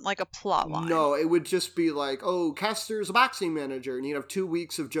it wasn't like a plot line. No, it would just be like, oh, Castor's a boxing manager, and you'd have 2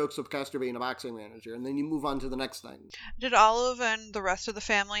 weeks of jokes of Castor being a boxing manager, and then you move on to the next thing. Did Olive and the rest of the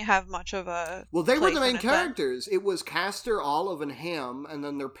family have much of a Well, they were the main then? characters. It was Castor, Olive, and Ham, and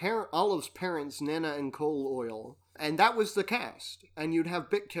then Olive's parents, Nana and Cole Oyl. And that was the cast. And you'd have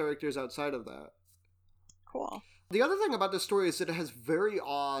bit characters outside of that. Cool. The other thing about this story is that it has very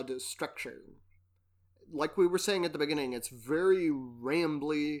odd structure. Like we were saying at the beginning, it's very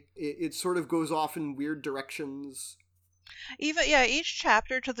rambly. It sort of goes off in weird directions. Each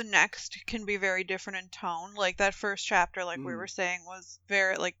chapter to the next can be very different in tone. Like that first chapter, like we were saying, was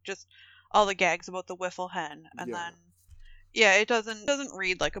very, like, just all the gags about the wiffle hen. And then, it doesn't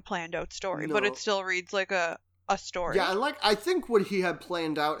read like a planned out story, but it still reads like a story. Yeah, and I think what he had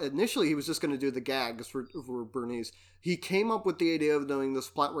planned out initially, he was just going to do the gags for Bernice. He came up with the idea of doing this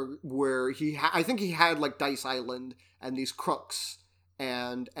plot where I think he had like Dice Island and these crooks,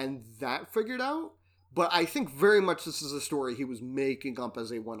 and that figured out. But I think very much this is a story he was making up as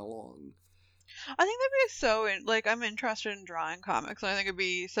they went along. I think that'd be I'm interested in drawing comics, and I think it'd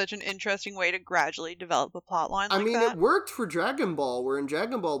be such an interesting way to gradually develop a plot line like that. It worked for Dragon Ball, where in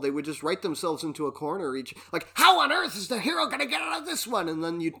Dragon Ball they would just write themselves into a corner each, like, how on earth is the hero gonna get out of this one? And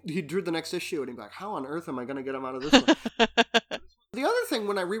then he drew the next issue and he'd be like, how on earth am I gonna get him out of this one? The other thing,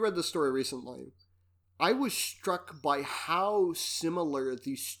 when I reread the story recently, I was struck by how similar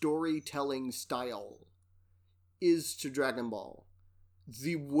the storytelling style is to Dragon Ball.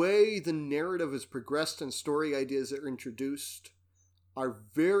 The way the narrative is progressed and story ideas that are introduced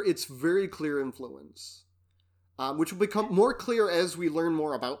it's very clear influence, which will become more clear as we learn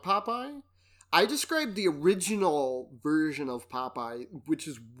more about Popeye. I described the original version of Popeye, which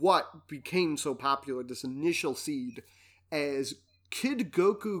is what became so popular, this initial seed, as Kid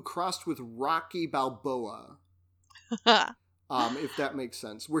Goku crossed with Rocky Balboa. If that makes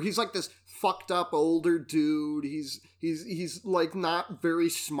sense. Where he's like this fucked up older dude. He's like not very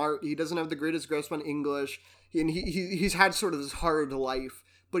smart. He doesn't have the greatest grasp on English. And he's had sort of this hard life,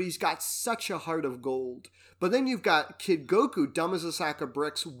 but he's got such a heart of gold. But then you've got Kid Goku, dumb as a sack of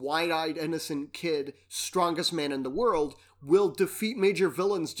bricks, wide-eyed, innocent kid, strongest man in the world, will defeat major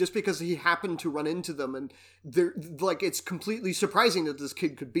villains just because he happened to run into them. And they're like, it's completely surprising that this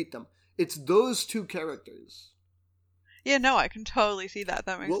kid could beat them. It's those two characters. Yeah, no, I can totally see that.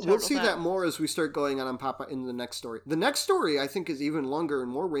 That makes total sense. We'll see that more as we start going on Popeye in the next story. The next story, I think, is even longer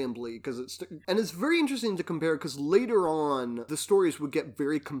and more rambly, and it's very interesting to compare, because later on, the stories would get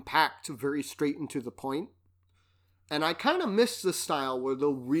very compact, very straight and to the point. And I kind of miss the style where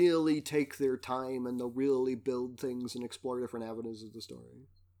they'll really take their time and they'll really build things and explore different avenues of the story.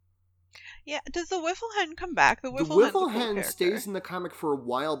 Yeah, does the Wiffle Hen come back? The Wiffle Hen stays in the comic for a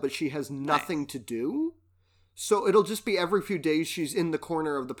while, but she has nothing to do. So it'll just be every few days she's in the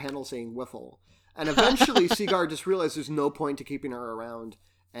corner of the panel saying Wiffle. And eventually Seagar just realized there's no point to keeping her around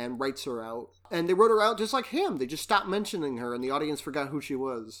and writes her out. And they wrote her out just like him. They just stopped mentioning her and the audience forgot who she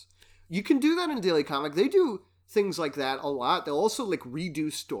was. You can do that in Daily Comic. They do things like that a lot. They'll also like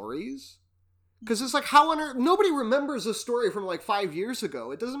redo stories. Because it's like, how on earth? Nobody remembers a story from like 5 years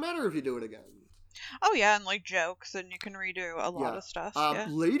ago. It doesn't matter if you do it again. Oh yeah, and like jokes, and you can redo a lot of stuff.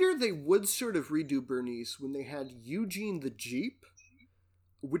 Later, they would sort of redo Bernice when they had Eugene the Jeep,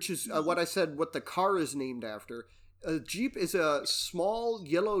 which is what I said, what the car is named after. A Jeep is a small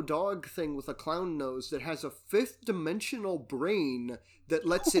yellow dog thing with a clown nose that has a fifth-dimensional brain that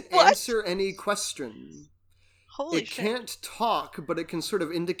lets it answer any question. Holy It shit. can't talk, but it can sort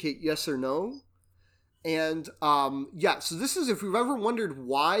of indicate yes or no. And, so this is, if you've ever wondered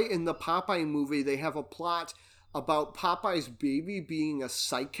why in the Popeye movie they have a plot about Popeye's baby being a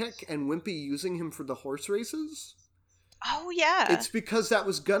psychic and Wimpy using him for the horse races. Oh, yeah. It's because that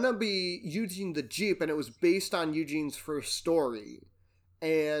was gonna be Eugene the Jeep, and it was based on Eugene's first story.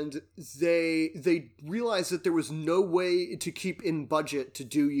 And they realized that there was no way to keep in budget to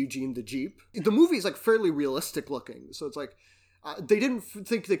do Eugene the Jeep. The movie is, like, fairly realistic looking, so it's like, they didn't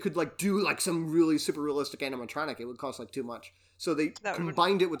think they could, like, do, like, some really super realistic animatronic. It would cost, like, too much. So they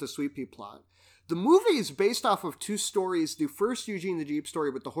combined it with the Sweet Pea plot. The movie is based off of two stories. The first Eugene the Jeep story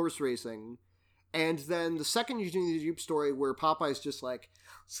with the horse racing, and then the second Eugene the Jeep story where Popeye's just like,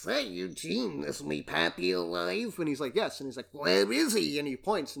 "Say, Eugene, is me pappy alive?" and he's like, yes. And he's like, "Where is he?" And he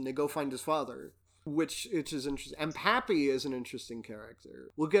points, and they go find his father. Which is interesting. And Pappy is an interesting character.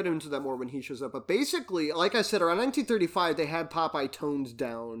 We'll get into that more when he shows up. But basically, like I said, around 1935, they had Popeye toned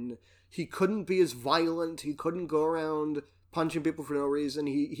down. He couldn't be as violent. He couldn't go around punching people for no reason.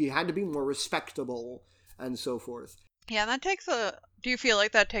 He had to be more respectable and so forth. Yeah, and that takes do you feel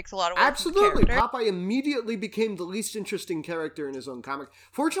like that takes a lot of work? Absolutely. Popeye immediately became the least interesting character in his own comic.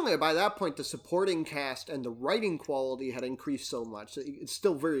 Fortunately, by that point, the supporting cast and the writing quality had increased so much that it's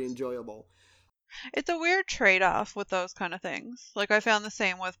still very enjoyable. It's a weird trade-off with those kind of things. Like, I found the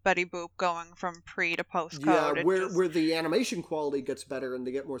same with Betty Boop going from pre to post-code. Yeah, where the animation quality gets better and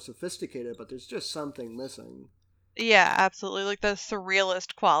they get more sophisticated, but there's just something missing. Yeah, absolutely. Like, the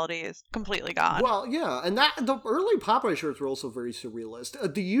surrealist quality is completely gone. Well, yeah, and the early Popeye shorts were also very surrealist.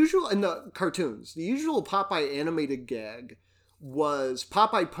 In the cartoons, the usual Popeye animated gag was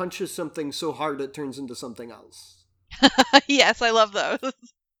Popeye punches something so hard it turns into something else. Yes, I love those.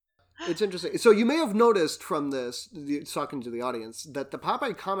 It's interesting. So you may have noticed from this, talking to the audience, that the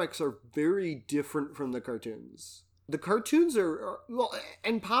Popeye comics are very different from the cartoons. The cartoons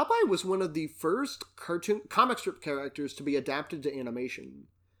and Popeye was one of the first comic strip characters to be adapted to animation,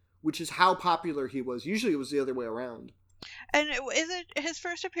 which is how popular he was. Usually it was the other way around. And his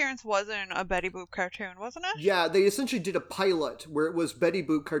first appearance wasn't a Betty Boop cartoon, wasn't it? Yeah, they essentially did a pilot where it was Betty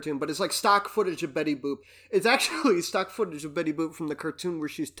Boop cartoon, but it's like stock footage of Betty Boop. It's actually stock footage of Betty Boop from the cartoon where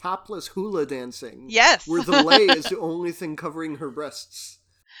she's topless hula dancing. Yes. Where the lei is the only thing covering her breasts.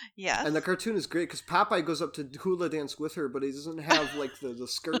 Yes. And the cartoon is great because Popeye goes up to hula dance with her, but he doesn't have like the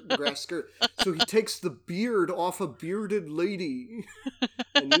skirt, the grass skirt. So he takes the beard off a bearded lady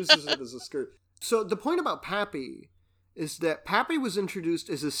and uses it as a skirt. So the point about Pappy is that Pappy was introduced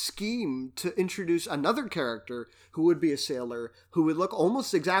as a scheme to introduce another character who would be a sailor, who would look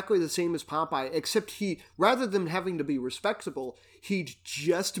almost exactly the same as Popeye, except rather than having to be respectable, he'd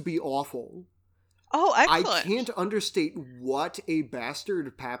just be awful. Oh, excellent. I can't understate what a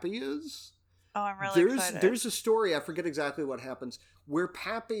bastard Pappy is. Oh, I'm really excited. There's a story, I forget exactly what happens, where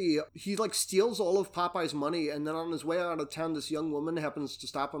Pappy, he like steals all of Popeye's money, and then on his way out of town, this young woman happens to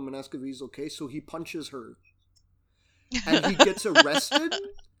stop him and ask if he's okay, so he punches her. And he gets arrested,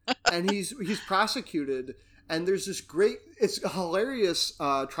 and he's prosecuted, and there's this it's a hilarious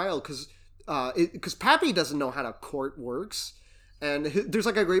trial, because Pappy doesn't know how court works. And there's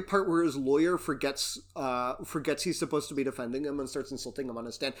like a great part where his lawyer forgets he's supposed to be defending him and starts insulting him on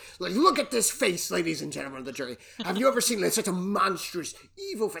his stand. Like, "Look at this face, ladies and gentlemen of the jury. Have you ever seen such a monstrous,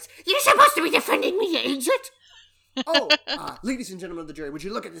 evil face? You're supposed to be defending me, ain't it? Oh, ladies and gentlemen of the jury, would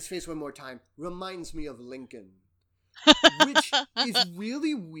you look at this face one more time? Reminds me of Lincoln." Which is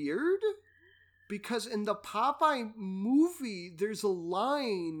really weird, because in the Popeye movie, there's a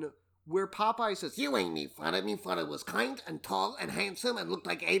line where Popeye says, "You ain't me father. Me father was kind and tall and handsome and looked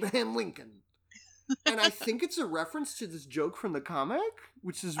like Abraham Lincoln." And I think it's a reference to this joke from the comic,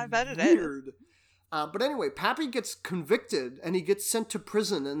 which is I bet it weird. But anyway, Pappy gets convicted and he gets sent to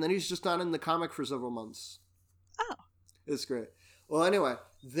prison, and then he's just not in the comic for several months. Oh. It's great. Well, anyway,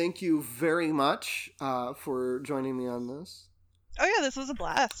 thank you very much for joining me on this. Oh yeah, this was a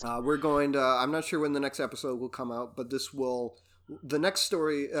blast. We're going to, I'm not sure when the next episode will come out, but the next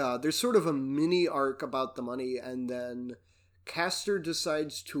story, there's sort of a mini arc about the money, and then Castor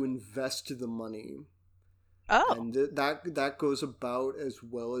decides to invest the money. Oh. And that goes about as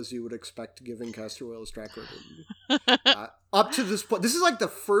well as you would expect given Castor Oyl's track record. Up to this point, this is like the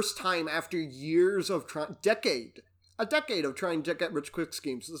first time after years of a decade of trying to get rich quick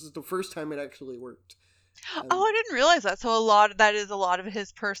schemes. This is the first time it actually worked. Oh, I didn't realize that. So that is a lot of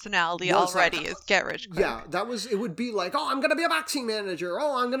his personality already is get rich quick. Yeah, it would be like, "Oh, I'm going to be a boxing manager.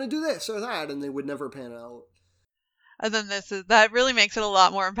 Oh, I'm going to do this or that." And they would never pan out. And then that really makes it a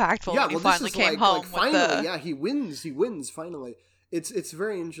lot more impactful when he finally came home. Finally, he wins finally. It's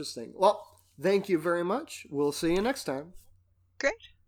very interesting. Well, Thank you very much. We'll see you next time. Great.